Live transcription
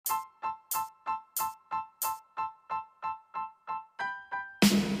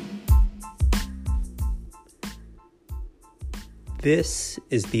This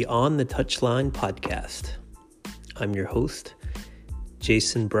is the On the Touchline podcast. I'm your host,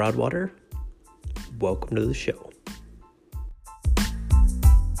 Jason Broadwater. Welcome to the show.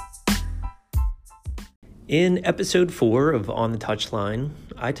 In episode 4 of On the Touchline,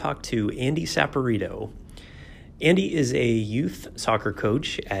 I talked to Andy Saporito. Andy is a youth soccer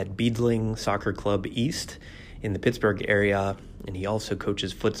coach at Beadling Soccer Club East in the Pittsburgh area, and he also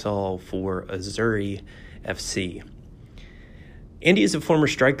coaches futsal for Azzurri FC. Andy is a former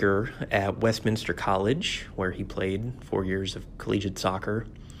striker at Westminster College, where he played 4 years of collegiate soccer.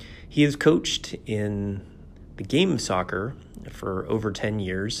 He has coached in the game of soccer for over 10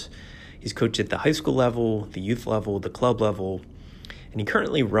 years. He's coached at the high school level, the youth level, the club level, and he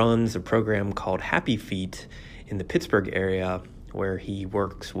currently runs a program called Happy Feet in the Pittsburgh area, where he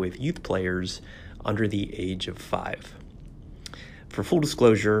works with youth players under the age of 5. For full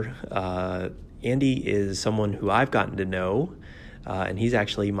disclosure, Andy is someone who I've gotten to know, and he's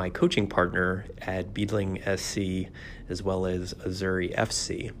actually my coaching partner at Beadling SC as well as Azzurri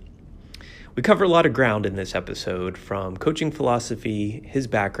FC. We cover a lot of ground in this episode, from coaching philosophy, his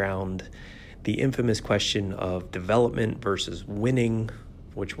background, the infamous question of development versus winning,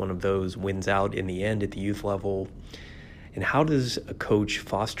 which one of those wins out in the end at the youth level, and how does a coach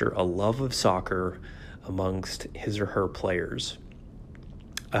foster a love of soccer amongst his or her players.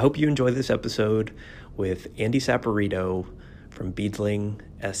 I hope you enjoy this episode with Andy Saporito from Beadling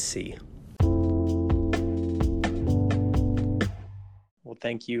SC. Well,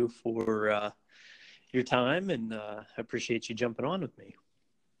 thank you for your time, and I appreciate you jumping on with me.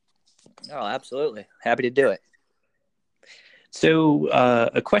 Oh, absolutely. Happy to do it. So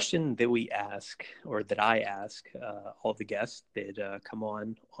a question that we ask, or that I ask all the guests that come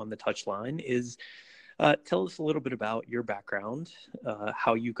on the touchline is, tell us a little bit about your background,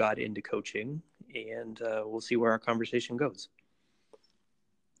 how you got into coaching, and we'll see where our conversation goes.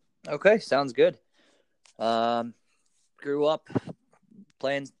 Okay, sounds good. Grew up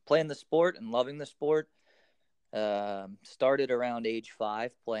playing the sport and loving the sport. Started around age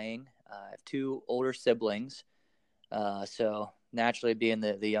 5 playing. I have 2 older siblings. So naturally, being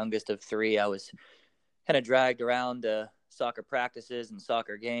the youngest of 3, I was kind of dragged around to soccer practices and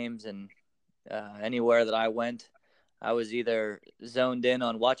soccer games, and anywhere that I went, I was either zoned in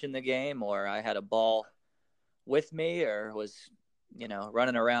on watching the game, or I had a ball with me, or was,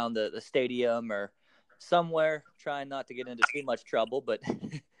 running around the stadium or somewhere, trying not to get into too much trouble, but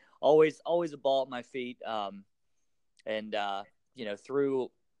always a ball at my feet.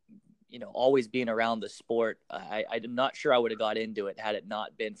 Through always being around the sport, I'm not sure I would have got into it had it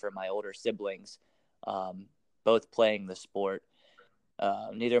not been for my older siblings, both playing the sport.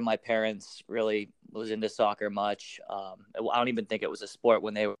 Neither of my parents really was into soccer much. I don't even think it was a sport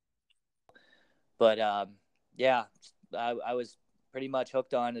when they were. But I was pretty much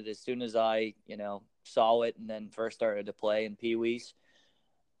hooked on it as soon as I, saw it, and then first started to play in Pee-wees.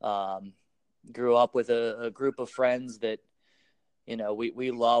 Grew up with a group of friends that,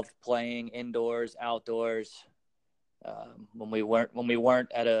 we loved playing indoors, outdoors. When we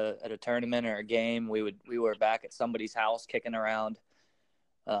weren't at a tournament or a game, we were back at somebody's house kicking around.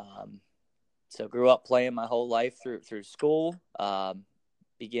 So grew up playing my whole life through school.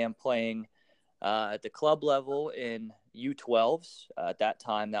 Began playing at the club level in U12s. At that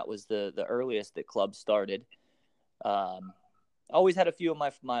time, that was the earliest that clubs started. Always had a few of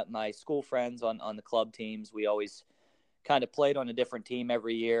my school friends on the club teams. We always kind of played on a different team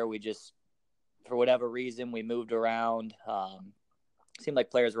every year. We just, for whatever reason, we moved around. Seemed like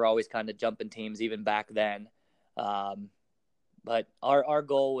players were always kind of jumping teams even back then. But our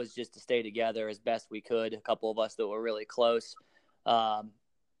goal was just to stay together as best we could. A couple of us that were really close.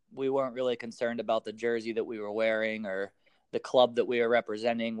 We weren't really concerned about the jersey that we were wearing or the club that we were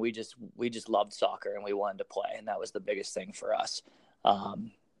representing. We just loved soccer, and we wanted to play, and that was the biggest thing for us.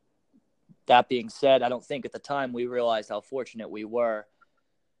 That being said, I don't think at the time we realized how fortunate we were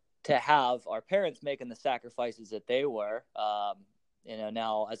to have our parents making the sacrifices that they were.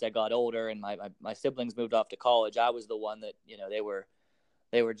 Now as I got older and my siblings moved off to college, I was the one that, they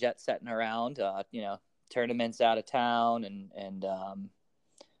were jet setting around, tournaments out of town, and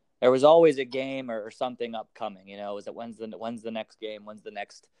there was always a game or something upcoming. Was it when's the next game? When's the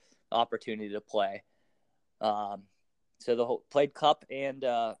next opportunity to play? So played cup and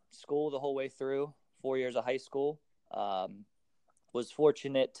school the whole way through, 4 years of high school. Was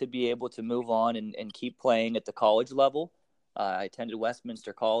fortunate to be able to move on and keep playing at the college level. I attended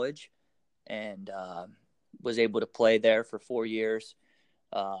Westminster College and was able to play there for 4 years.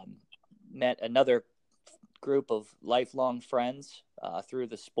 Met another group of lifelong friends through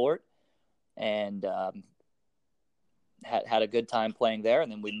the sport, and had a good time playing there,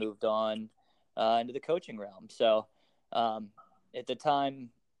 and then we moved on into the coaching realm. So at the time,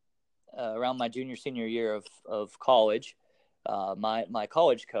 around my senior year of college, my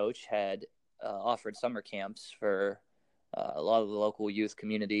college coach had offered summer camps for a lot of the local youth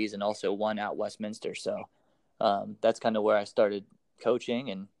communities, and also one at Westminster. So that's kind of where I started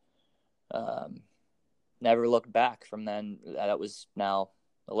coaching, and never looked back from then. That was now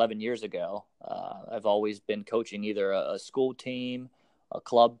 11 years ago. I've always been coaching either a school team, a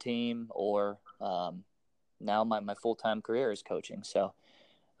club team, or now my full-time career is coaching. So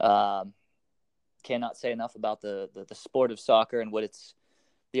cannot say enough about the sport of soccer and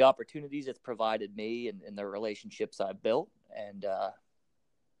the opportunities it's provided me, and the relationships I've built. And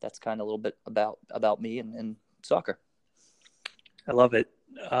that's kind of a little bit about me and soccer. I love it.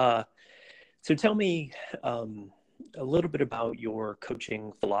 So tell me a little bit about your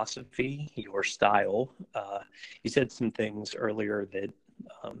coaching philosophy, your style. You said some things earlier that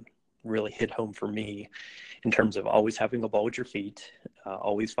really hit home for me in terms of always having a ball at your feet,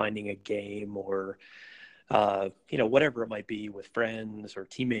 always finding a game or, whatever it might be with friends or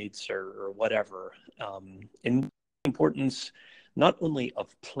teammates or whatever. And importance not only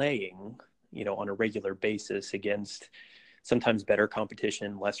of playing, on a regular basis against sometimes better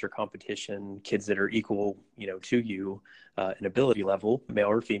competition, lesser competition, kids that are equal, to you in ability level, male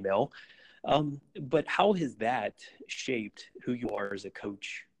or female. But how has that shaped who you are as a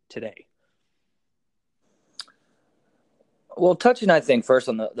coach today? Well, touching, I think, first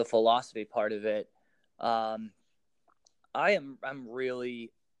on the philosophy part of it, I'm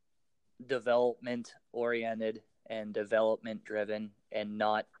really development oriented and development driven, and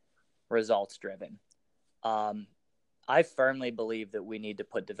not results driven. I firmly believe that we need to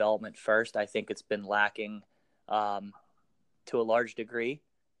put development first. I think it's been lacking to a large degree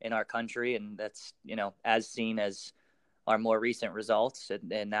in our country, and that's, as seen as our more recent results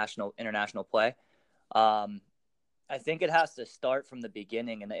in international play. I think it has to start from the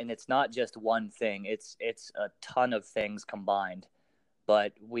beginning, and it's not just one thing. It's a ton of things combined.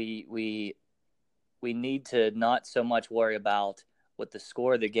 But we need to not so much worry about what the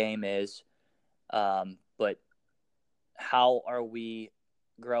score of the game is, but how are we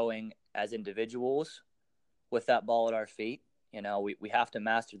growing as individuals with that ball at our feet. We have to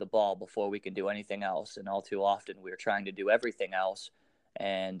master the ball before we can do anything else. And all too often we're trying to do everything else.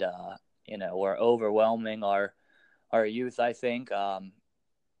 And, we're overwhelming our youth, I think.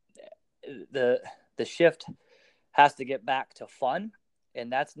 The shift has to get back to fun. And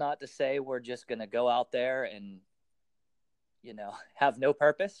that's not to say we're just going to go out there and, have no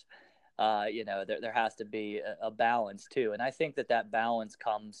purpose. There has to be a balance too. And I think that balance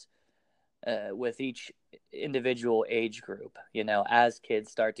comes with each individual age group. As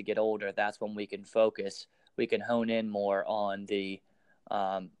kids start to get older, that's when we can focus. We can hone in more on the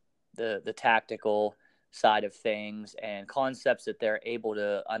tactical side of things and concepts that they're able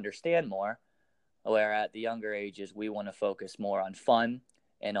to understand more. Where at the younger ages, we want to focus more on fun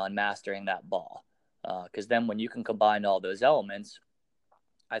and on mastering that ball. Because then when you can combine all those elements,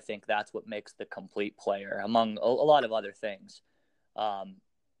 I think that's what makes the complete player, among a lot of other things.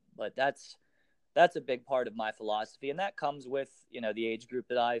 But that's a big part of my philosophy, and that comes with the age group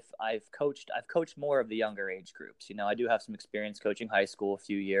that I've coached. I've coached more of the younger age groups. I do have some experience coaching high school a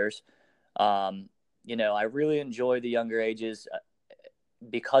few years. I really enjoy the younger ages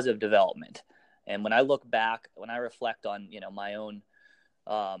because of development. And when I look back, when I reflect on my own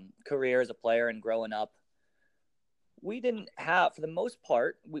career as a player and growing up, we didn't have, for the most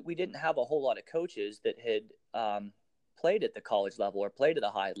part, we didn't have a whole lot of coaches that had played at the college level or played at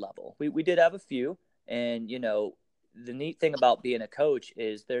a high level. We did have a few, and the neat thing about being a coach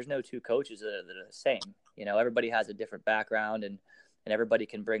is there's no two coaches that are the same. Everybody has a different background, and everybody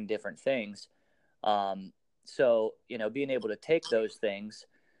can bring different things. So being able to take those things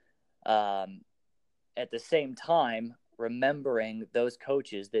at the same time, remembering those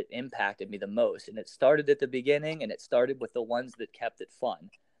coaches that impacted me the most. And it started at the beginning, and it started with the ones that kept it fun.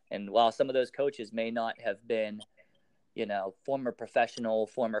 And while some of those coaches may not have been, former professional,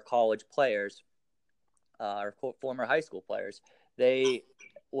 former college players, or former high school players, they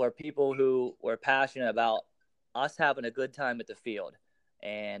were people who were passionate about us having a good time at the field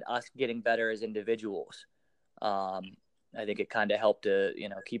and us getting better as individuals. I think it kind of helped to,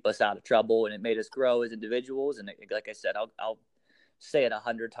 keep us out of trouble, and it made us grow as individuals. And like I said, I'll say it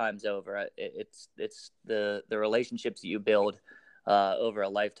 100 times over. It's the relationships that you build over a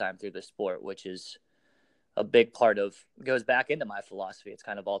lifetime through the sport, which is a big part of, goes back into my philosophy. It's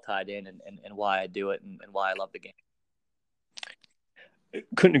kind of all tied in and why I do it and why I love the game.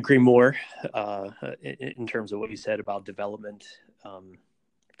 Couldn't agree more in terms of what you said about development.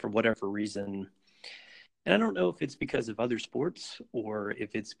 For whatever reason, and I don't know if it's because of other sports or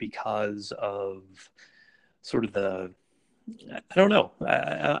if it's because of sort of I don't know.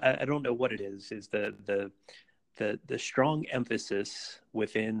 I don't know what it is the strong emphasis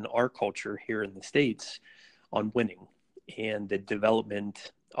within our culture here in the States on winning, and the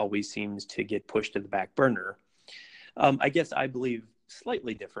development always seems to get pushed to the back burner. I guess I believe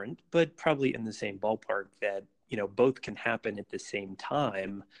slightly different, but probably in the same ballpark, that both can happen at the same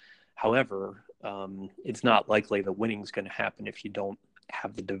time. However, it's not likely the winning is going to happen if you don't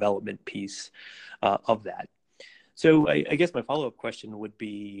have the development piece of that. So I guess my follow-up question would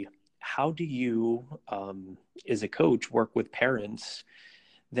be, how do you, as a coach, work with parents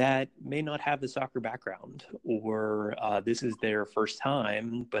that may not have the soccer background, or this is their first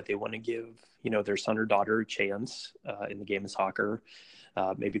time, but they want to give, their son or daughter a chance in the game of soccer?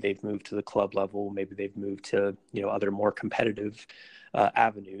 Maybe they've moved to the club level, maybe they've moved to, other more competitive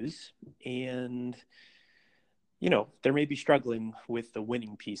avenues, and they may be struggling with the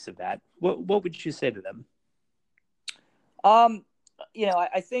winning piece of that. What would you say to them?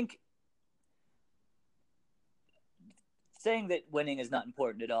 I think saying that winning is not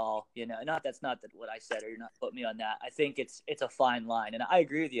important at all, that's not what I said, or you're not putting me on that. I think it's a fine line, and I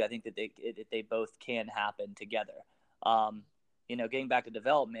agree with you. I think that they both can happen together. Getting back to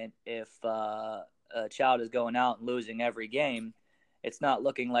development, if a child is going out and losing every game, it's not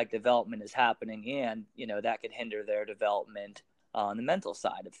looking like development is happening, and that could hinder their development on the mental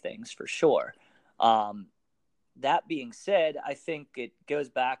side of things for sure. That being said, I think it goes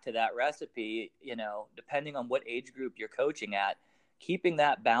back to that recipe, depending on what age group you're coaching at, keeping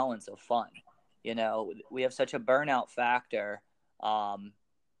that balance of fun. We have such a burnout factor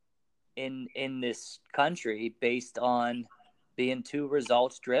in this country based on being too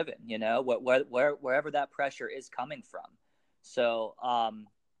results driven, wherever that pressure is coming from. So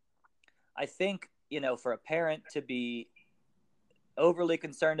I think, for a parent to be overly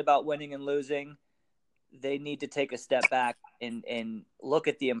concerned about winning and losing, they need to take a step back and look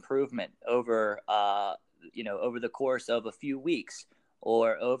at the improvement over the course of a few weeks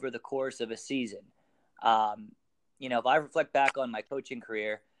or over the course of a season. If I reflect back on my coaching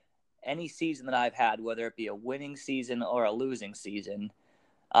career, any season that I've had, whether it be a winning season or a losing season,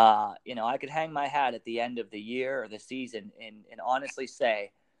 I could hang my hat at the end of the year or the season and honestly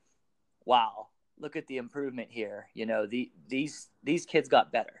say, wow, look at the improvement here. These kids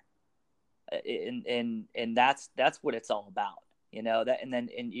got better. And that's what it's all about,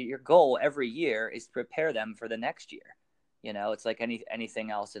 and your goal every year is to prepare them for the next year. It's like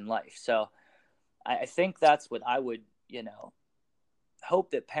anything else in life. So I think that's what I would,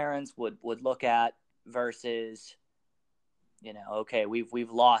 hope that parents would look at versus, okay,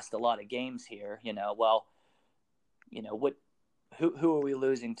 we've lost a lot of games here, who are we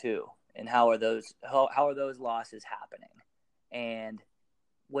losing to, and how are those losses happening? And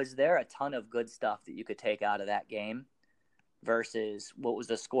was there a ton of good stuff that you could take out of that game versus what was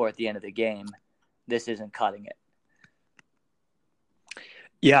the score at the end of the game? This isn't cutting it.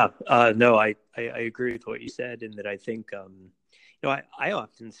 Yeah, no, I agree with what you said, and that I think, I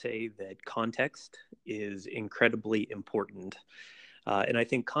often say that context is incredibly important. And I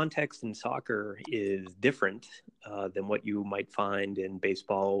think context in soccer is different than what you might find in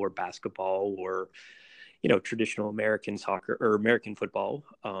baseball or basketball or traditional American soccer or American football,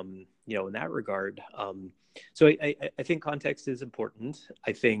 in that regard. So I think context is important.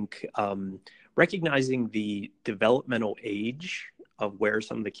 I think recognizing the developmental age of where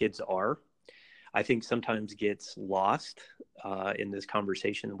some of the kids are, I think sometimes gets lost in this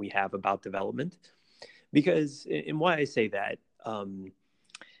conversation that we have about development. Because, and why I say that,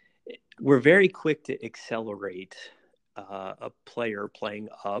 we're very quick to accelerate a player playing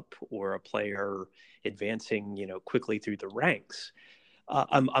up or a player advancing, quickly through the ranks.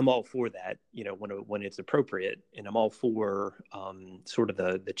 I'm all for that, when it's appropriate, and I'm all for sort of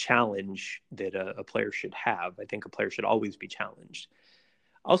the challenge that a player should have. I think a player should always be challenged.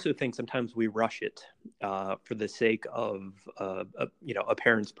 I also think sometimes we rush it for the sake of a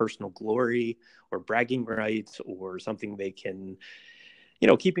parent's personal glory or bragging rights or something they can,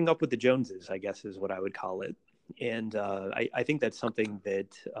 keeping up with the Joneses, I guess is what I would call it. And I think that's something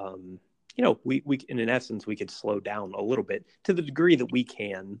that, we in essence, we could slow down a little bit to the degree that we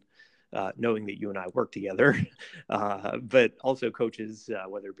can, knowing that you and I work together, but also coaches,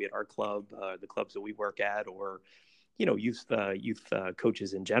 whether it be at our club, the clubs that we work at, or, youth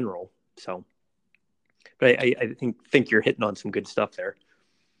coaches in general. So, but I think you're hitting on some good stuff there.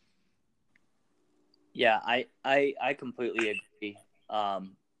 Yeah, I completely agree.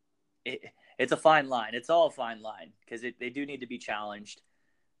 um, it's a fine line. It's all a fine line because they do need to be challenged.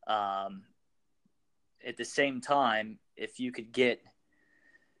 Um, at the same time, if you could get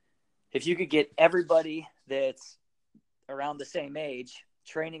everybody that's around the same age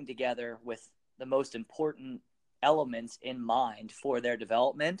training together with the most important elements in mind for their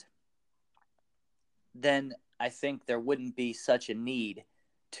development, then I think there wouldn't be such a need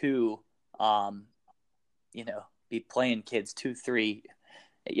to, be playing kids 2, 3,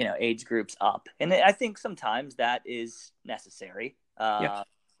 age groups up. And I think sometimes that is necessary. Yeah.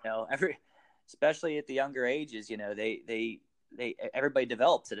 Especially at the younger ages, they everybody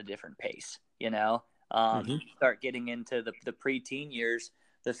develops at a different pace. Start getting into the preteen years,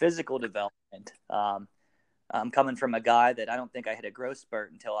 the physical development. I'm coming from a guy that I don't think I hit a growth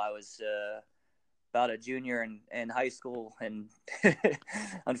spurt until I was about a junior in high school, and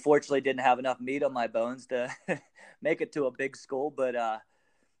unfortunately didn't have enough meat on my bones to make it to a big school. But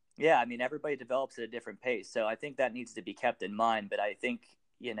everybody develops at a different pace, so I think that needs to be kept in mind. But I think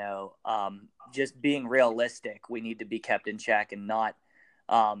just being realistic, we need to be kept in check and not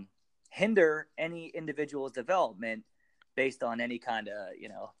hinder any individual's development based on any kind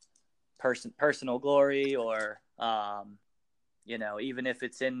of personal glory, or even if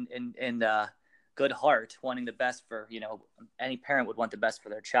it's in good heart, wanting the best for any parent would want the best for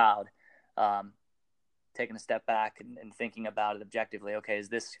their child. Taking a step back and thinking about it objectively. Okay, is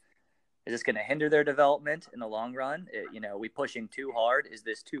this going to hinder their development in the long run? Are we pushing too hard? Is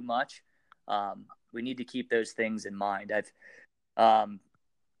this too much? We need to keep those things in mind. I've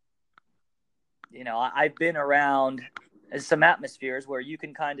been around some atmospheres where you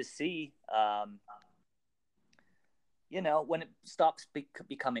can kind of see, when it stops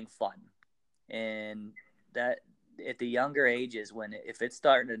becoming fun, and that at the younger ages, if it's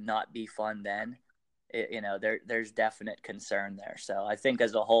starting to not be fun, then there's definite concern there. So I think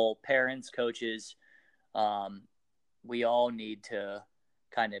as a whole, parents, coaches, we all need to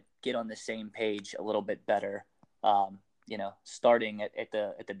kind of get on the same page a little bit better. Starting at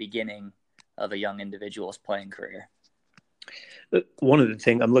the beginning of a young individual's playing career. One of the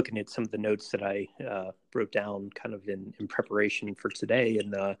things, I'm looking at some of the notes that I wrote down kind of in preparation for today,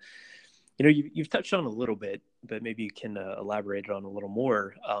 and you've touched on a little bit, but maybe you can elaborate on a little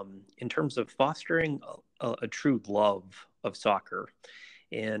more in terms of fostering a true love of soccer.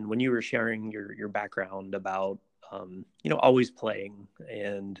 And when you were sharing your background about always playing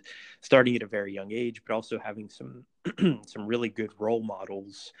and starting at a very young age, but also having some some really good role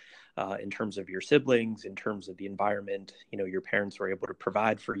models in terms of your siblings, in terms of the environment, your parents were able to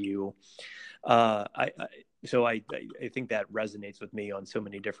provide for you. I think that resonates with me on so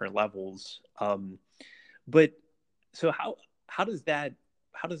many different levels. But so how does that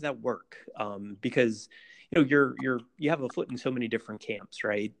work? Because you have a foot in so many different camps,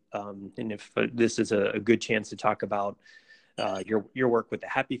 right? And if this is a good chance to talk about your work with the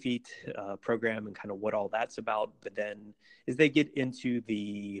Happy Feet program and kind of what all that's about, but then as they get into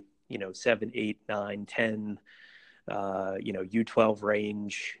the 7, 8, 9, 10, U12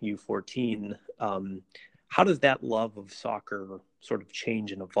 range, U14, how does that love of soccer sort of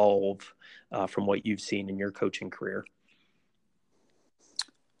change and evolve from what you've seen in your coaching career?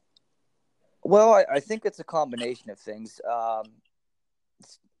 Well, I think it's a combination of things.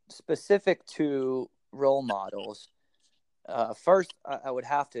 Specific to role models, first, I would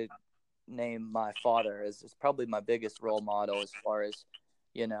have to name my father as probably my biggest role model as far as,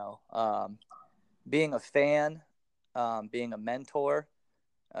 being a fan, being a mentor,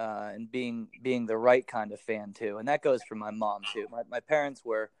 and being the right kind of fan too. And that goes for my mom too. My parents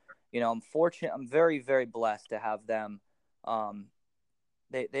were, I'm fortunate. I'm very, very blessed to have them.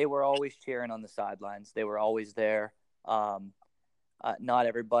 They were always cheering on the sidelines. They were always there. Not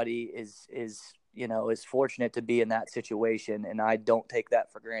everybody is fortunate to be in that situation, and I don't take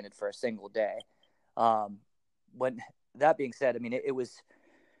that for granted for a single day. When that being said, I mean,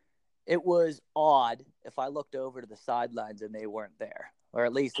 it was odd if I looked over to the sidelines and they weren't there, or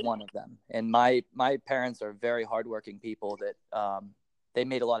at least one of them. And my parents are very hardworking people that they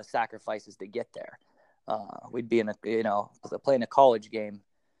made a lot of sacrifices to get there. We'd be playing a college game.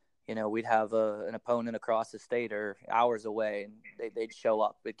 We'd have an opponent across the state or hours away, and they'd show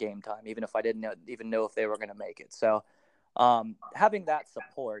up at game time, even if I didn't even know if they were going to make it. So having that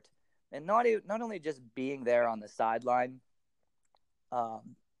support, and not only just being there on the sideline,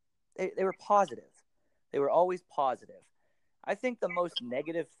 they were positive. They were always positive. I think the most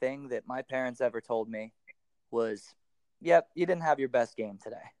negative thing that my parents ever told me was, yep, you didn't have your best game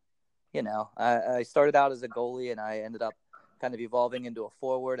today. I started out as a goalie, and I ended up kind of evolving into a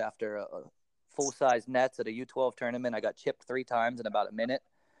forward after a full-size nets at a U12 tournament. I got chipped 3 times in about a minute.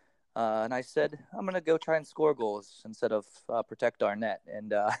 And I said, I'm going to go try and score goals instead of protect our net.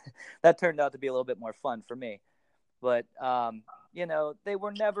 And that turned out to be a little bit more fun for me. But, they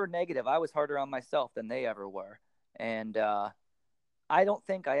were never negative. I was harder on myself than they ever were. And I don't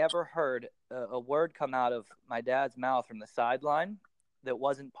think I ever heard a word come out of my dad's mouth from the sideline that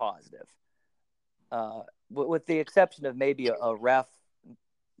wasn't positive. With the exception of maybe a ref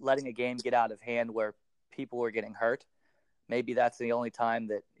letting a game get out of hand where people were getting hurt. Maybe that's the only time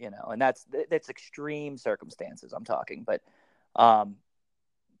that, and that's extreme circumstances I'm talking. But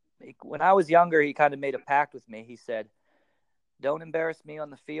when I was younger, he kind of made a pact with me. He said, don't embarrass me on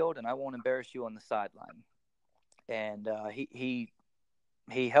the field and I won't embarrass you on the sideline. And he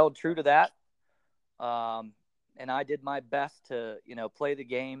held true to that. And I did my best to, play the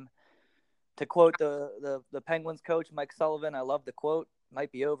game. To quote the Penguins coach, Mike Sullivan, I love the quote.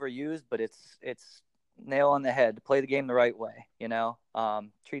 Might be overused, but it's nail on the head. Play the game the right way,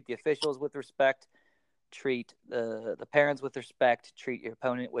 treat the officials with respect, treat the parents with respect, treat your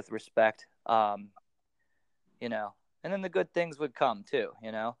opponent with respect, and then the good things would come too,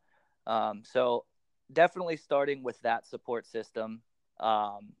 so definitely starting with that support system.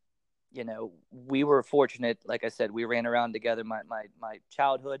 We were fortunate, like I said, we ran around together, my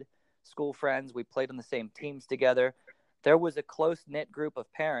childhood school friends, we played on the same teams together. There was a close-knit group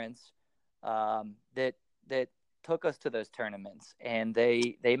of parents that took us to those tournaments, and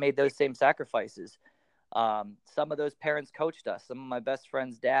they made those same sacrifices. Some of those parents coached us. Some of my best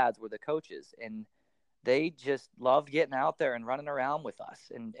friends' dads were the coaches, and they just loved getting out there and running around with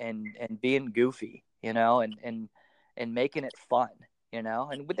us and being goofy, and making it fun, and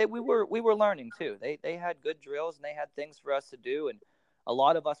we were learning too. They had good drills and they had things for us to do, and a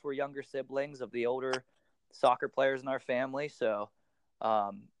lot of us were younger siblings of the older soccer players in our family, so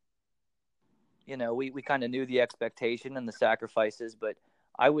we kind of knew the expectation and the sacrifices. But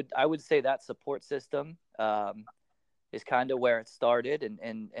I would say that support system is kind of where it started,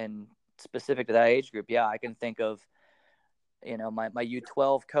 and specific to that age group. Yeah, I can think of my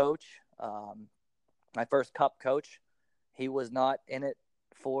U12 coach, my first cup coach. He was not in it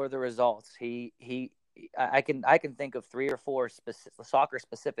for the results. I can think of 3 or 4 soccer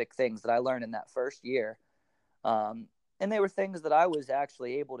specific things that I learned in that first year. And they were things that I was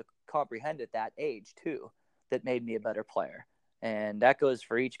actually able to comprehend at that age too, that made me a better player. And that goes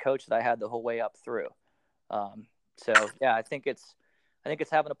for each coach that I had the whole way up through. So yeah, I think it's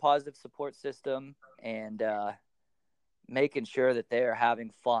having a positive support system and making sure that they are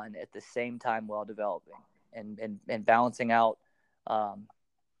having fun at the same time while developing and balancing out,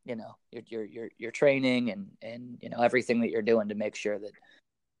 your training and everything that you're doing to make sure that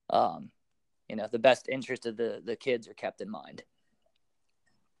the best interest of the kids are kept in mind.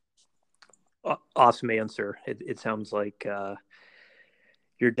 Awesome answer. It sounds like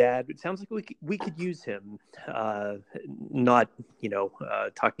your dad. It sounds like we could use him. Not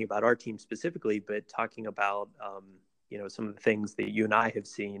talking about our team specifically, but talking about some of the things that you and I have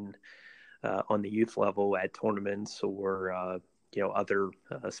seen on the youth level at tournaments or other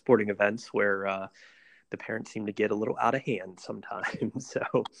sporting events where the parents seem to get a little out of hand sometimes. So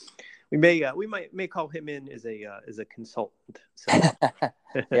we may call him in as a consultant. So.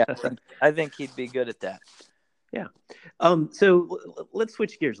 Yeah, I think he'd be good at that. Yeah. So let's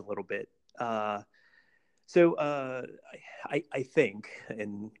switch gears a little bit. So I think,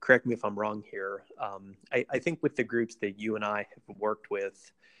 and correct me if I'm wrong here, I think with the groups that you and I have worked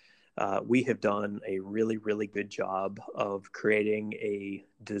with, we have done a really, really good job of creating a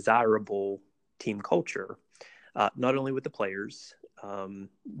desirable team culture, not only with the players,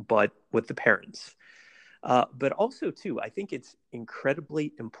 but with the parents. But also, too, I think it's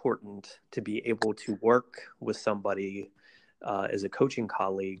incredibly important to be able to work with somebody as a coaching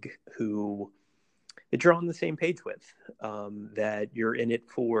colleague that you're on the same page with, that you're in it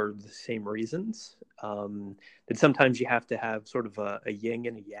for the same reasons, that sometimes you have to have sort of a yin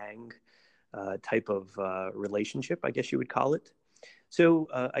and a yang type of relationship, I guess you would call it. So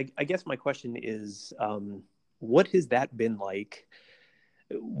I guess my question is, what has that been like?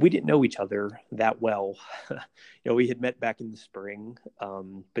 We didn't know each other that well. We had met back in the spring,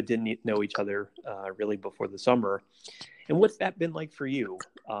 but didn't know each other really before the summer. And what's that been like for you?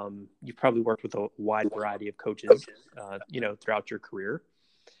 You've probably worked with a wide variety of coaches, throughout your career.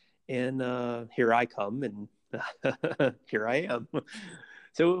 And here I come, and here I am.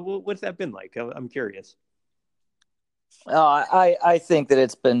 So what's that been like? I'm curious. I think that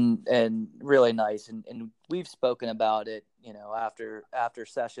it's been really nice, and we've spoken about it, after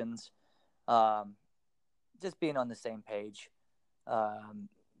sessions, just being on the same page.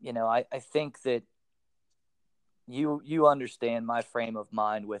 I think that you understand my frame of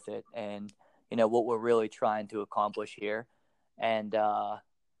mind with it, and what we're really trying to accomplish here, and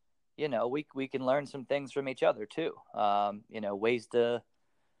we can learn some things from each other too.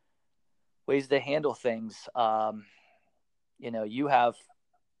 Ways to handle things. You have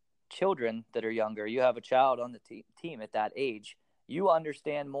children that are younger. You have a child on the team at that age. You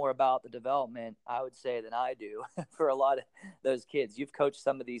understand more about the development, I would say, than I do for a lot of those kids. You've coached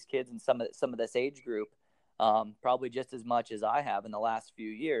some of these kids in some of this age group, probably just as much as I have in the last few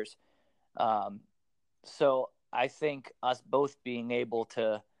years. So I think us both being able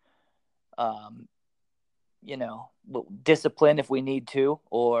to, discipline if we need to,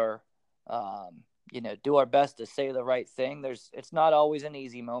 or do our best to say the right thing. It's not always an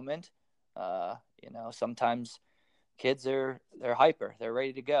easy moment. Sometimes kids they're hyper, they're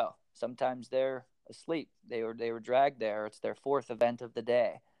ready to go. Sometimes they're asleep. They were dragged there. It's their fourth event of the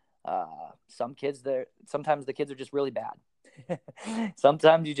day. Sometimes the kids are just really bad.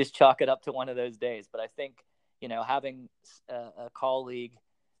 Sometimes you just chalk it up to one of those days. But I think, having a colleague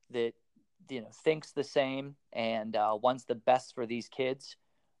that, thinks the same and wants the best for these kids,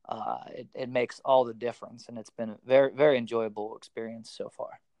 it makes all the difference. And it's been a very, very enjoyable experience so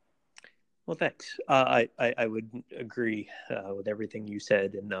far. Well, thanks. I would agree with everything you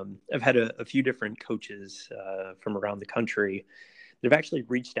said. And I've had a few different coaches from around the country that have actually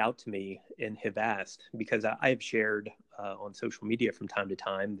reached out to me and have asked, because I have shared on social media from time to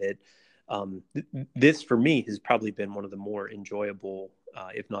time that this for me has probably been one of the more enjoyable,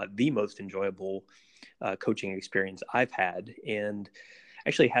 if not the most enjoyable coaching experience I've had. And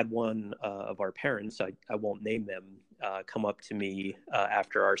actually had one of our parents, I won't name them, come up to me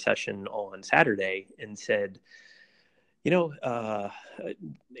after our session on Saturday and said,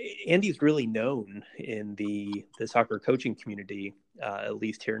 Andy's really known in the soccer coaching community, at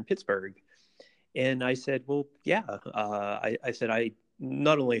least here in Pittsburgh. And I said, well, yeah. I said, I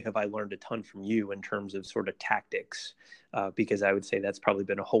not only have I learned a ton from you in terms of sort of tactics, because I would say that's probably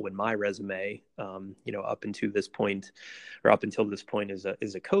been a hole in my resume, up until this point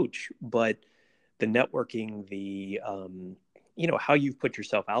as a coach, but the networking, the, how you've put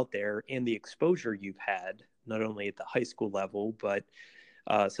yourself out there and the exposure you've had, not only at the high school level, but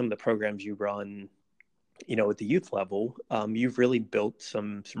some of the programs you run, at the youth level, you've really built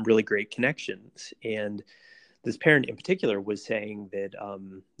some really great connections. And this parent in particular was saying that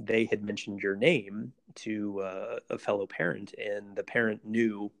they had mentioned your name to a fellow parent, and the parent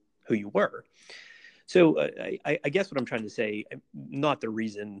knew who you were. So I guess what I'm trying to say, not the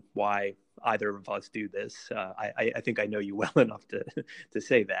reason why either of us do this. I think I know you well enough to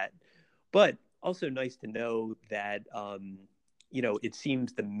say that, but also nice to know that, it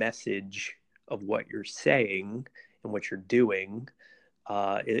seems the message of what you're saying and what you're doing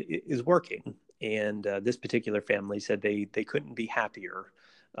is working. And this particular family said they couldn't be happier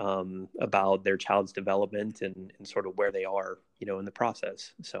about their child's development and sort of where they are, in the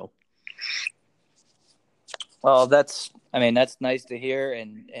process. So. Well, that's nice to hear.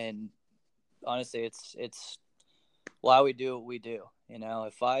 And honestly, it's why we do what we do.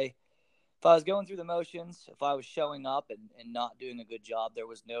 If I was going through the motions, if I was showing up and not doing a good job, there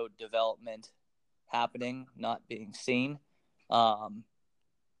was no development happening, not being seen.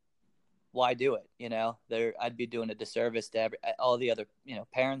 Why do it? I'd be doing a disservice to all the other,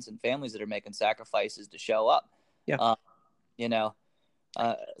 parents and families that are making sacrifices to show up. Yeah.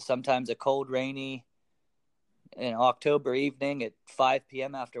 Sometimes a cold, rainy, October evening at 5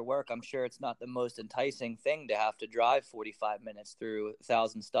 p.m. after work, I'm sure it's not the most enticing thing to have to drive 45 minutes through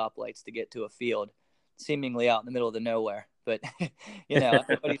 1,000 stoplights to get to a field, seemingly out in the middle of the nowhere. But,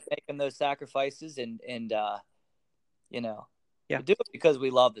 everybody's making those sacrifices and we do it because we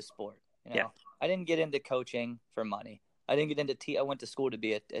love the sport. I didn't get into coaching for money. I didn't get into I went to school to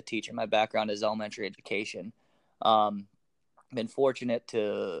be a teacher. My background is elementary education. Been fortunate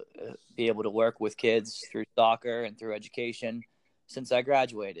to be able to work with kids through soccer and through education since I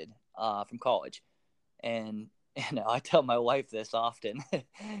graduated from college. And, I tell my wife this often,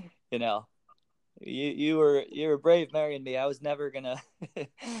 you were brave marrying me. I was never gonna, I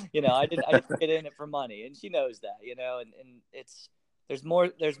didn't get in it for money, and she knows that, and there's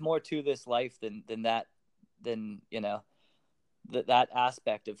more to this life than that, that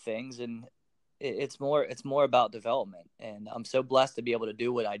aspect of things. And it's more about development. And I'm so blessed to be able to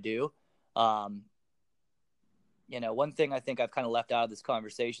do what I do. One thing I think I've kind of left out of this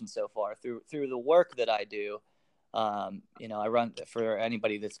conversation so far through the work that I do, I run, for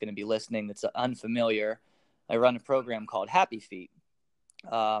anybody that's going to be listening that's unfamiliar, I run a program called Happy Feet.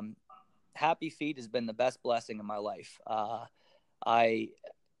 Happy Feet has been the best blessing in my life. I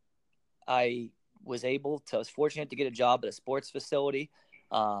I was fortunate to get a job at a sports facility.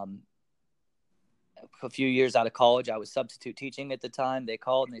 A few years out of college, I was substitute teaching at the time. They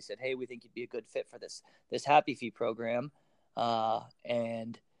called and they said, "Hey, we think you'd be a good fit for this Happy Feet program."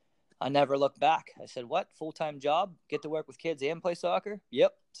 And I never looked back. I said, "What, full-time job? Get to work with kids and play soccer?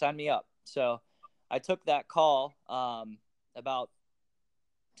 Yep, sign me up." So I took that call about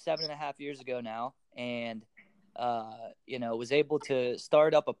 7.5 years ago now, and was able to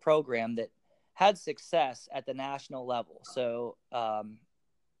start up a program that had success at the national level. So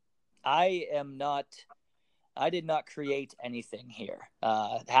I did not create anything here.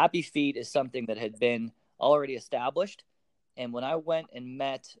 Happy Feet is something that had been already established. And when I went and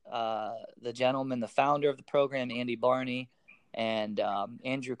met the gentleman, the founder of the program, Andy Barney, and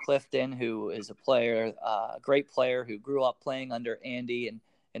Andrew Clifton, who is a player, great player who grew up playing under Andy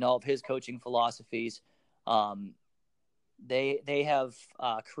and all of his coaching philosophies, they have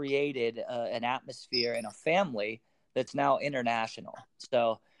created an atmosphere and a family that's now international.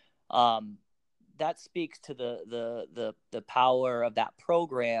 So that speaks to the power of that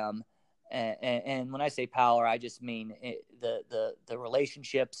program. And when I say power, I just mean the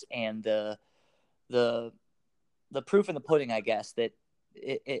relationships and the proof in the pudding, I guess, that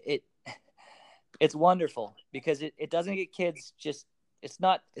it's wonderful because it doesn't get kids it's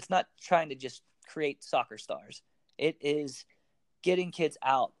not trying to just create soccer stars. It is getting kids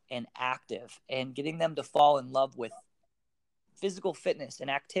out and active and getting them to fall in love with physical fitness and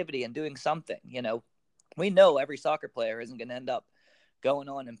activity and doing something. We know every soccer player isn't going to end up going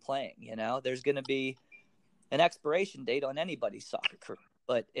on and playing. There's going to be an expiration date on anybody's soccer career.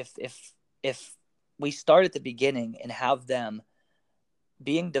 But if we start at the beginning and have them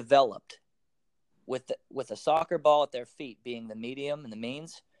being developed with a soccer ball at their feet being the medium and the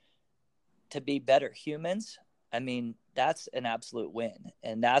means to be better humans, I mean, that's an absolute win.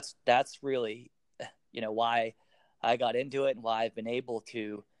 And that's really, why I got into it and why I've been able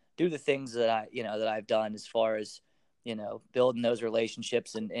to do the things that I've done as far as, building those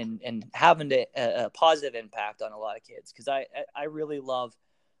relationships and having a positive impact on a lot of kids. Cause I really love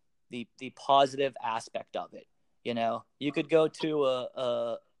the positive aspect of it. You could go to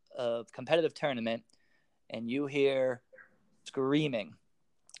a competitive tournament and you hear screaming,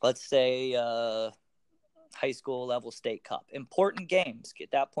 let's say, high school level state cup, important games.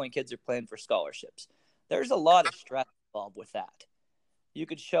 At that point, kids are playing for scholarships. There's a lot of stress involved with that. You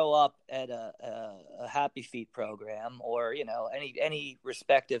could show up at a Happy Feet program or, any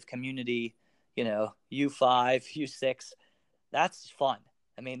respective community, U5, U6. That's fun.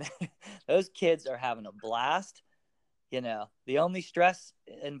 I mean, those kids are having a blast. The only stress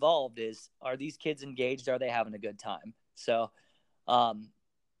involved is, are these kids engaged? Are they having a good time? So a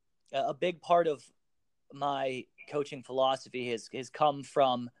big part of my coaching philosophy has come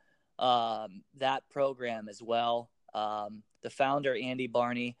from that program as well. The founder, Andy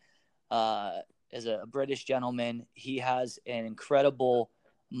Barney, is a British gentleman. He has an incredible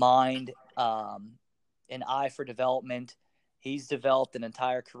mind, an eye for development. He's developed an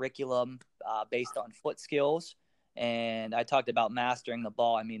entire curriculum based on foot skills. And I talked about mastering the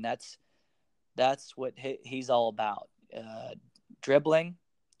ball. I mean, that's what he's all about. Dribbling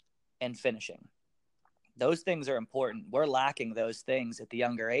and finishing. Those things are important. We're lacking those things at the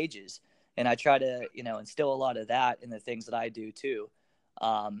younger ages. And I try to, instill a lot of that in the things that I do too.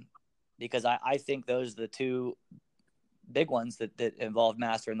 Because I think those are the two big ones that involve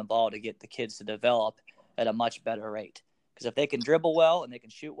mastering the ball to get the kids to develop at a much better rate. Because if they can dribble well and they can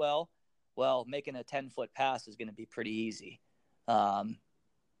shoot well, making a 10-foot pass is going to be pretty easy.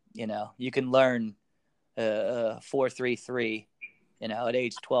 You can learn 4-3-3, at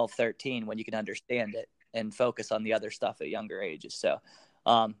age 12, 13 when you can understand it and focus on the other stuff at younger ages. So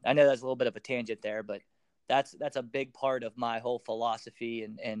I know that's a little bit of a tangent there, but that's a big part of my whole philosophy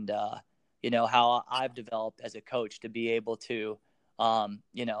and how I've developed as a coach to be able to,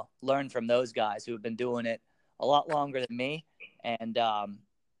 learn from those guys who have been doing it a lot longer than me. And,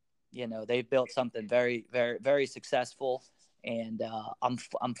 they've built something very, very, very successful, and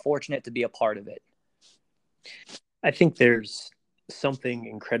I'm fortunate to be a part of it. I think there's something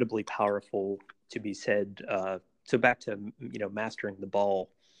incredibly powerful to be said. So back to, mastering the ball,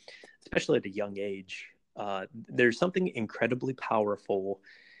 especially at a young age, there's something incredibly powerful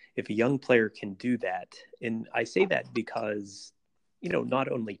if a young player can do that. And I say that because,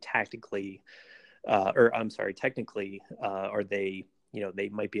 not only technically, are they, they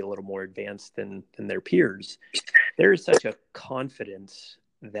might be a little more advanced than their peers. There is such a confidence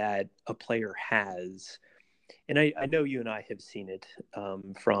that a player has. And I know you and I have seen it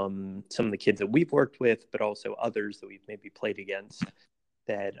from some of the kids that we've worked with, but also others that we've maybe played against,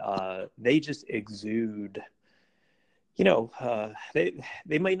 that they just exude.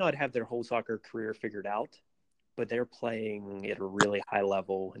 They might not have their whole soccer career figured out, but they're playing at a really high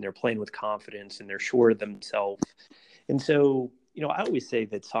level, and they're playing with confidence, and they're sure of themselves. And so, I always say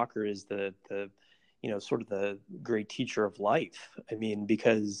that soccer is the sort of the great teacher of life. I mean,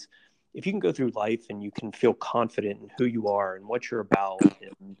 because if you can go through life and you can feel confident in who you are and what you're about,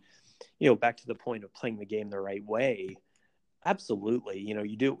 and, back to the point of playing the game the right way, absolutely.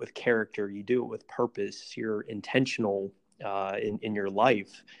 You do it with character, you do it with purpose, you're intentional in your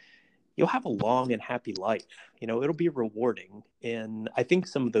life, you'll have a long and happy life. It'll be rewarding. And I think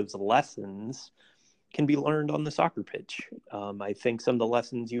some of those lessons can be learned on the soccer pitch. I think some of the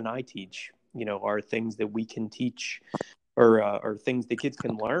lessons you and I teach, are things that we can teach, or things that kids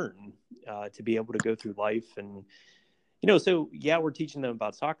can learn to be able to go through life. And, so yeah, we're teaching them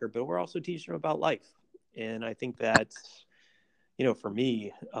about soccer, but we're also teaching them about life. And I think that's, for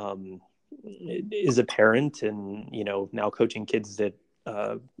me, as a parent and, now coaching kids that,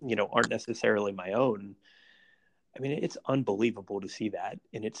 aren't necessarily my own. I mean, it's unbelievable to see that.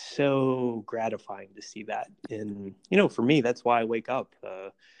 And it's so gratifying to see that. And, for me, that's why I wake up.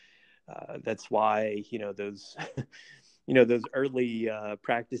 That's why, those, those early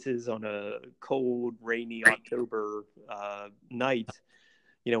practices on a cold, rainy October night,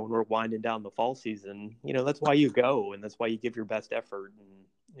 when we're winding down the fall season, that's why you go, and that's why you give your best effort, and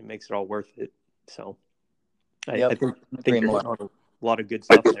it makes it all worth it. So I think you're hitting on a lot of good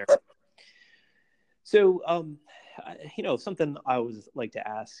stuff there. So, something I always like to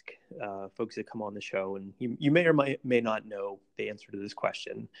ask folks that come on the show, and you may or may not know the answer to this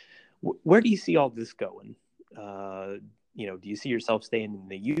question. Where do you see all this going? Do you see yourself staying in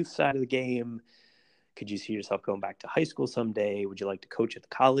the youth side of the game? Could you see yourself going back to high school someday? Would you like to coach at the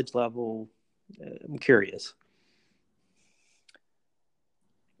college level? I'm curious.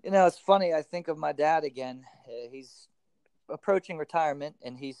 It's funny. I think of my dad again. He's approaching retirement,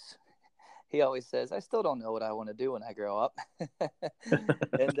 and he always says, "I still don't know what I want to do when I grow up."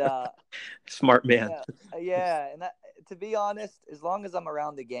 And smart man. Yeah. And to be honest, as long as I'm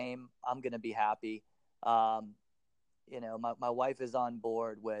around the game, I'm gonna be happy. My wife is on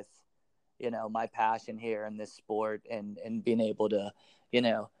board with, my passion here in this sport, and being able to,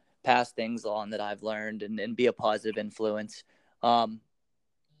 pass things on that I've learned, and be a positive influence. My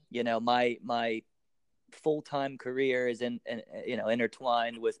full-time career is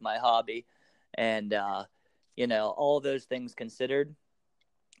intertwined with my hobby, and all those things considered,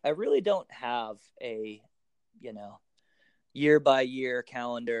 I really don't have a year by year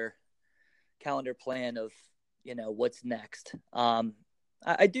calendar plan of what's next.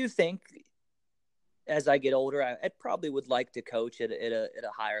 I do think as I get older, I probably would like to coach at a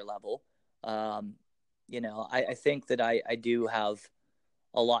higher level. I think that I do have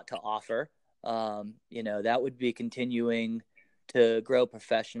a lot to offer. That would be continuing to grow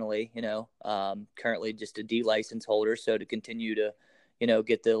professionally, currently just a D license holder. So to continue to,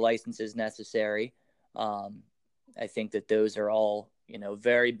 get the licenses necessary. I think that those are all,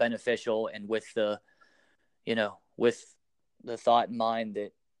 very beneficial, and with the thought in mind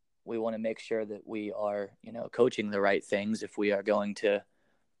that we want to make sure that we are, coaching the right things if we are going to,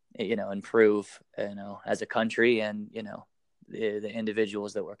 improve, as a country, and, the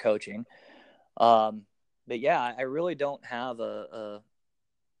individuals that we're coaching. But yeah, I really don't have a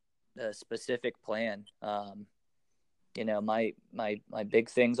specific plan. My big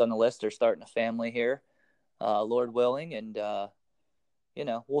things on the list are starting a family here, Lord willing, and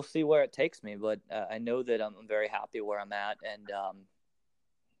we'll see where it takes me. But I know that I'm very happy where I'm at, and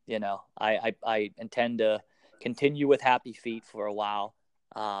I intend to continue with Happy Feet for a while.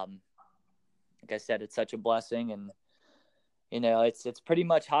 Like I said, it's such a blessing, and it's pretty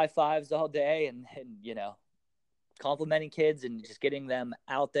much high fives all day, and complimenting kids and just getting them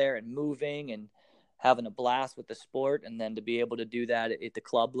out there and moving and having a blast with the sport. And then to be able to do that at the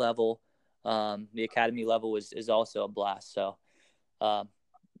club level, the academy level is also a blast. So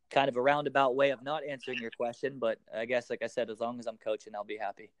kind of a roundabout way of not answering your question, but I guess, like I said, as long as I'm coaching, I'll be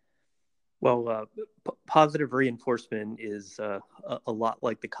happy. Well, positive reinforcement is a lot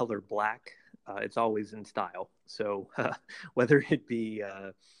like the color black. It's always in style. So whether it be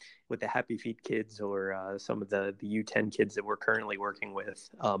with the Happy Feet kids or some of the U10 kids that we're currently working with,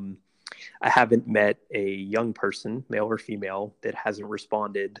 I haven't met a young person, male or female, that hasn't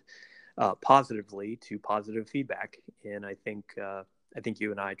responded positively to positive feedback. And I think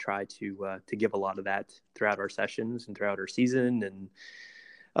you and I try to give a lot of that throughout our sessions and throughout our season,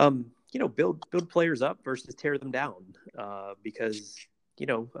 and build players up versus tear them down, because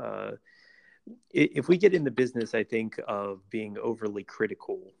if we get in the business, I think, of being overly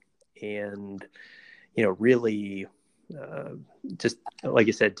critical and, really just like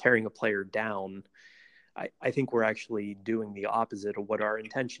you said, tearing a player down, I think we're actually doing the opposite of what our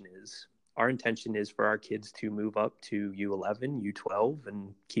intention is. Our intention is for our kids to move up to U11, U12,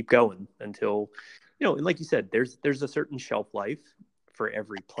 and keep going until, and like you said, there's a certain shelf life for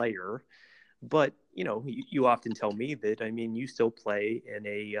every player. But, you often tell me that, I mean, you still play in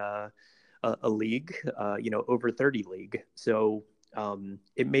a league, over 30 league. So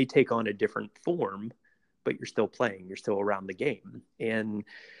it may take on a different form, but you're still playing, you're still around the game. And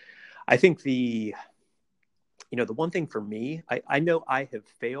I think the one thing for me, I know I have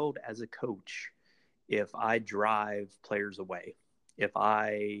failed as a coach if I drive players away. If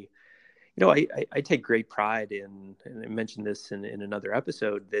I take great pride in, and I mentioned this in another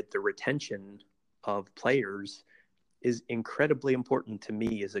episode, that the retention of players is incredibly important to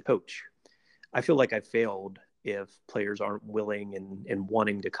me as a coach. I feel like I failed if players aren't willing and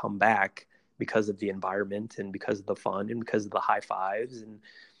wanting to come back because of the environment and because of the fun and because of the high fives and,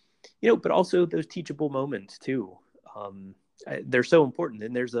 but also those teachable moments too. They're so important,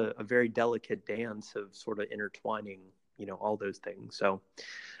 and there's a very delicate dance of sort of intertwining, all those things. So,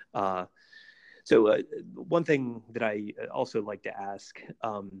 one thing that I also like to ask,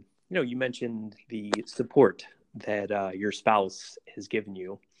 you mentioned the support that your spouse has given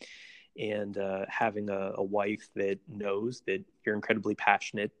you, and having a wife that knows that you're incredibly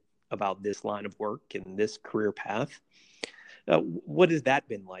passionate about this line of work and this career path. What has that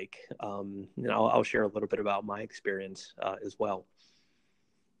been like? I'll share a little bit about my experience as well.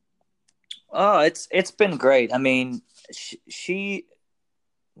 Oh, it's been great. I mean,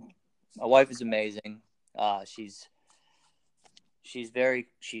 my wife is amazing. She's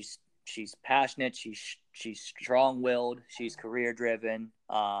passionate. She's strong-willed. She's career-driven.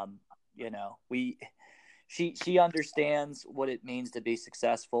 She understands what it means to be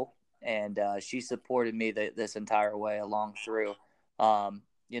successful, and she supported me this entire way along through,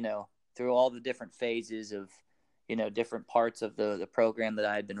 through all the different phases of, different parts of the program that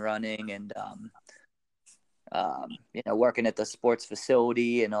I had been running, and working at the sports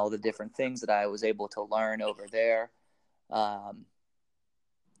facility and all the different things that I was able to learn over there. But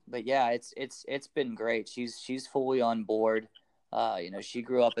yeah, it's been great. She's fully on board. She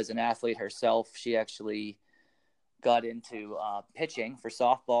grew up as an athlete herself. She actually got into pitching for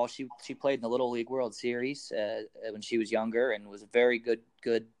softball. She played in the Little League World Series when she was younger and was a very good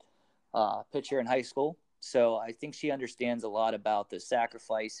pitcher in high school. So I think she understands a lot about the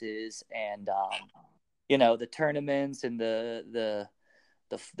sacrifices and the tournaments and the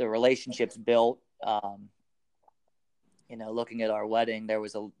relationships built. Looking at our wedding, there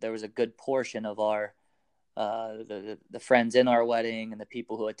was a good portion of our the friends in our wedding and the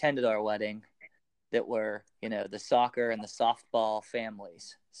people who attended our wedding that were, the soccer and the softball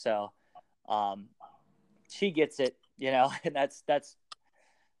families. So she gets it, and that's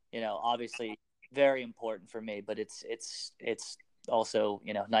obviously very important for me, but it's also,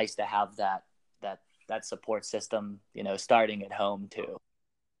 nice to have that support system, starting at home too.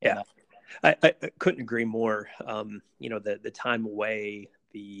 Yeah. I couldn't agree more. The time away,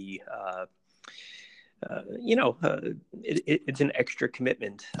 it's an extra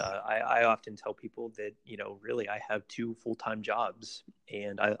commitment. I often tell people that, really I have two full-time jobs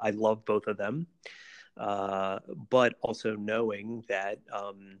and I love both of them. But also knowing that,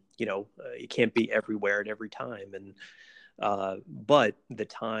 you can't be everywhere at every time. And, but the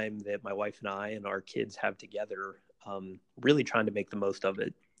time that my wife and I and our kids have together, really trying to make the most of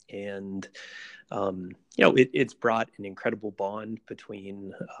it. And, it's brought an incredible bond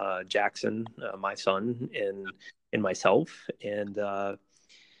between Jackson, my son, and myself. And, but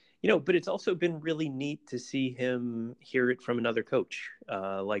it's also been really neat to see him hear it from another coach,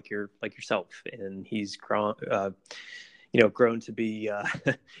 like yourself. And he's grown to be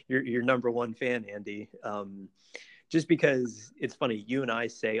your number one fan, Andy. Just because it's funny, you and I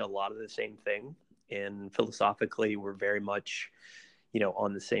say a lot of the same thing, and philosophically, we're very much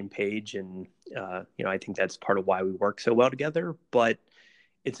on the same page. And, I think that's part of why we work so well together. But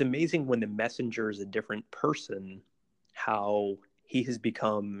it's amazing when the messenger is a different person, how he has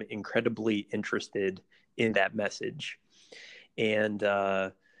become incredibly interested in that message. And,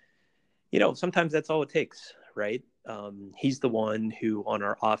 sometimes that's all it takes, right? He's the one who on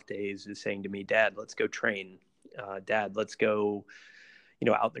our off days is saying to me, Dad, let's go train. Dad, let's go,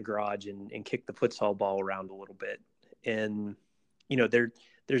 out in the garage and kick the futsal ball around a little bit. And,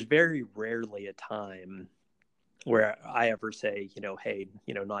 there's very rarely a time where I ever say, hey,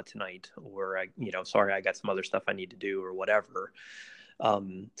 not tonight, or sorry, I got some other stuff I need to do or whatever.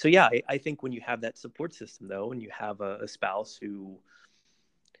 So yeah, I think when you have that support system though, and you have a spouse who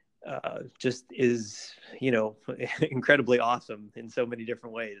just is, incredibly awesome in so many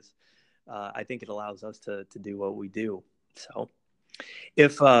different ways, I think it allows us to do what we do. So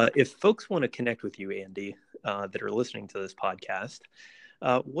if folks want to connect with you, Andy, that are listening to this podcast,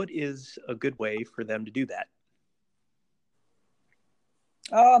 what is a good way for them to do that?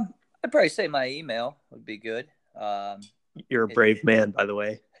 I'd probably say my email would be good. You're a brave man, by the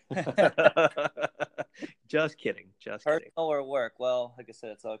way. Just kidding. Personal or work? Well, like I said,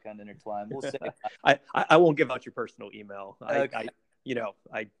 it's all kind of intertwined. We'll see. I won't give out your personal email. Okay.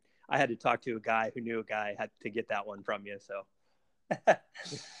 I had to talk to a guy who knew a guy had to get that one from you. So.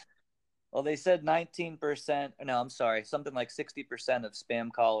 Well, they said 19%. No, I'm sorry. Something like 60% of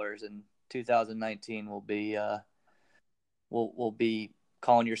spam callers in 2019 will be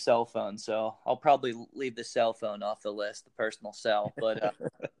calling your cell phone. So I'll probably leave the cell phone off the list, the personal cell. But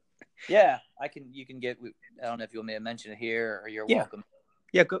yeah, you can get. I don't know if you want me to mention it here or you're welcome.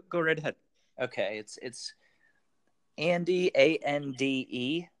 Yeah, go right ahead. Okay, it's Andy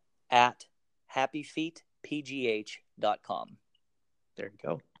ANDE at happyfeetpgh.com. There you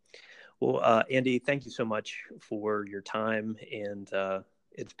go. Well, Andy, thank you so much for your time, and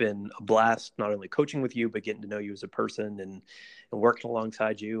it's been a blast not only coaching with you, but getting to know you as a person and working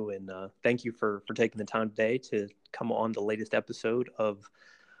alongside you. And thank you for taking the time today to come on the latest episode of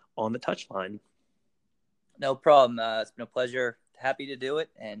On the Touchline. No problem. It's been a pleasure. Happy to do it.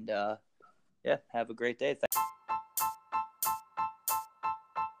 And yeah, have a great day.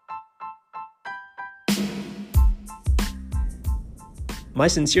 My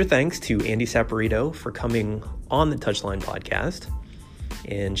sincere thanks to Andy Saporito for coming on the Touchline podcast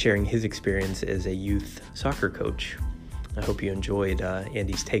and sharing his experience as a youth soccer coach. I hope you enjoyed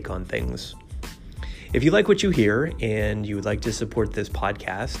Andy's take on things. If you like what you hear and you would like to support this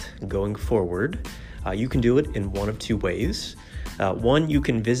podcast going forward, you can do it in one of two ways. One, you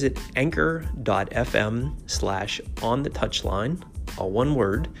can visit anchor.fm/onthetouchline, all one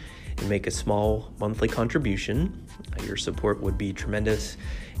word, and make a small monthly contribution. Your support would be tremendous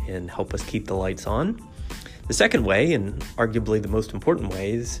and help us keep the lights on. The second way, and arguably the most important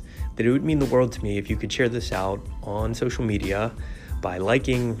way, is that it would mean the world to me if you could share this out on social media by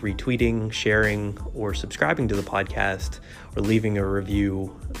liking, retweeting, sharing, or subscribing to the podcast, or leaving a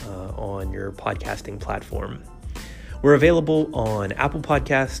review on your podcasting platform. We're available on Apple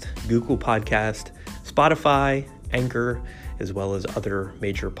Podcast, Google Podcast, Spotify, Anchor, as well as other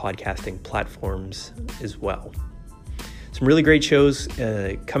major podcasting platforms as well. Some really great shows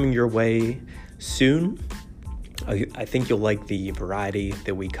coming your way soon. I think you'll like the variety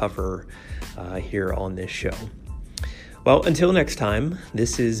that we cover here on this show. Well, until next time,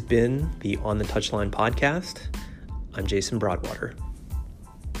 this has been the On the Touchline podcast. I'm Jason Broadwater.